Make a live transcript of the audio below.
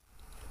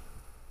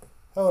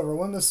Hello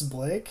everyone, this is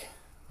Blake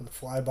with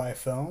Flyby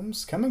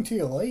Films, coming to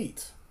you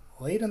late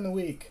in the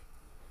week.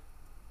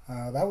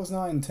 That was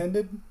not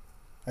intended.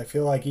 I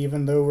feel like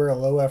even though we're a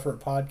low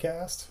effort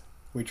podcast,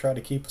 we try to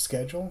keep a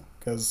schedule,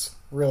 because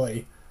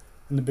really,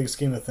 in the big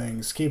scheme of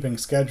things, keeping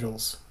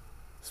schedules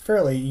is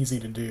fairly easy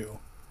to do.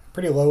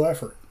 Pretty low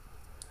effort.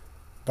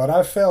 But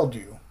I've failed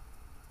you.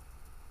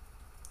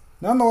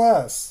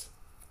 Nonetheless,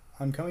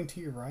 I'm coming to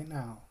you right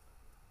now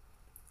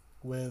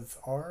with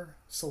our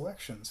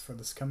selections for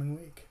this coming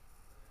week.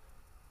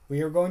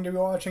 We are going to be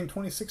watching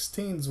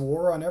 2016's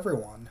War on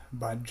Everyone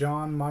by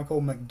John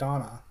Michael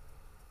McDonough.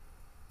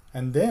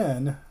 And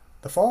then,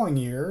 the following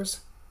years,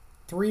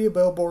 3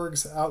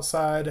 Billboards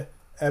outside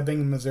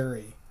Ebbing,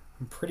 Missouri.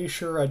 I'm pretty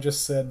sure I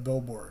just said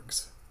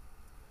Billboards.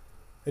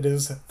 It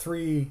is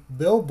 3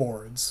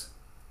 Billboards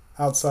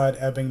outside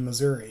Ebbing,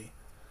 Missouri.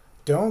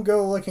 Don't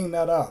go looking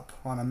that up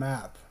on a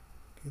map.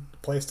 The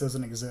place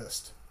doesn't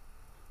exist.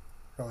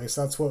 Or at least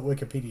that's what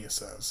Wikipedia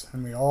says.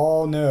 And we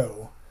all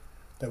know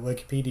that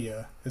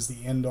Wikipedia is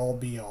the end-all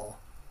be-all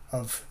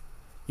of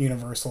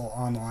universal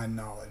online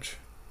knowledge.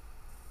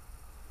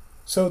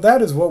 So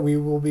that is what we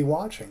will be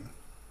watching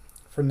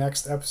for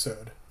next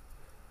episode.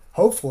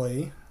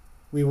 Hopefully,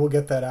 we will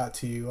get that out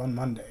to you on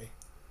Monday,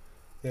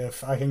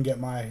 if I can get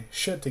my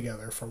shit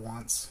together for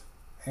once,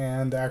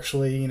 and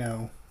actually,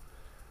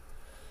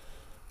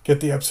 get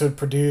the episode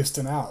produced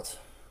and out.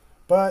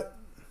 But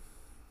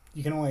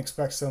you can only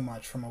expect so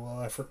much from a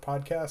low-effort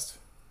podcast,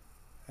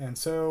 and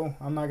so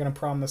I'm not going to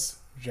promise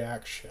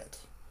jack shit.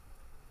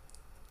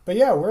 But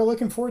yeah, we're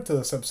looking forward to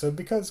this episode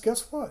because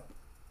guess what?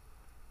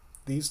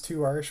 These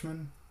 2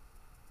 Irishmen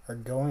are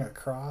going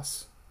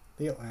across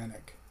the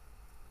Atlantic.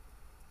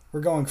 We're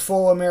going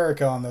full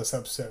America on this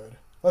episode.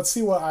 Let's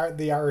see what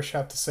the Irish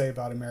have to say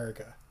about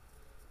America.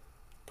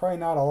 Probably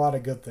not a lot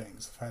of good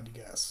things, if I had to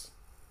guess.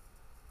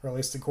 Or at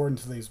least according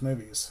to these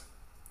movies.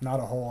 Not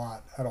a whole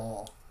lot at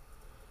all.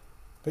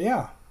 But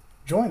yeah,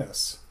 join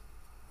us.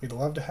 We'd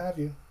love to have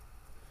you.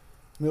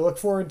 We look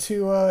forward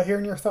to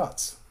hearing your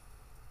thoughts.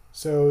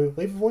 So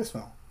leave a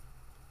voicemail.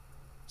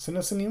 Send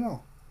us an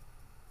email.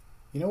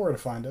 You know where to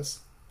find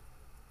us.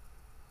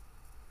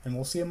 And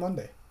we'll see you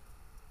Monday.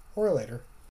 Or later.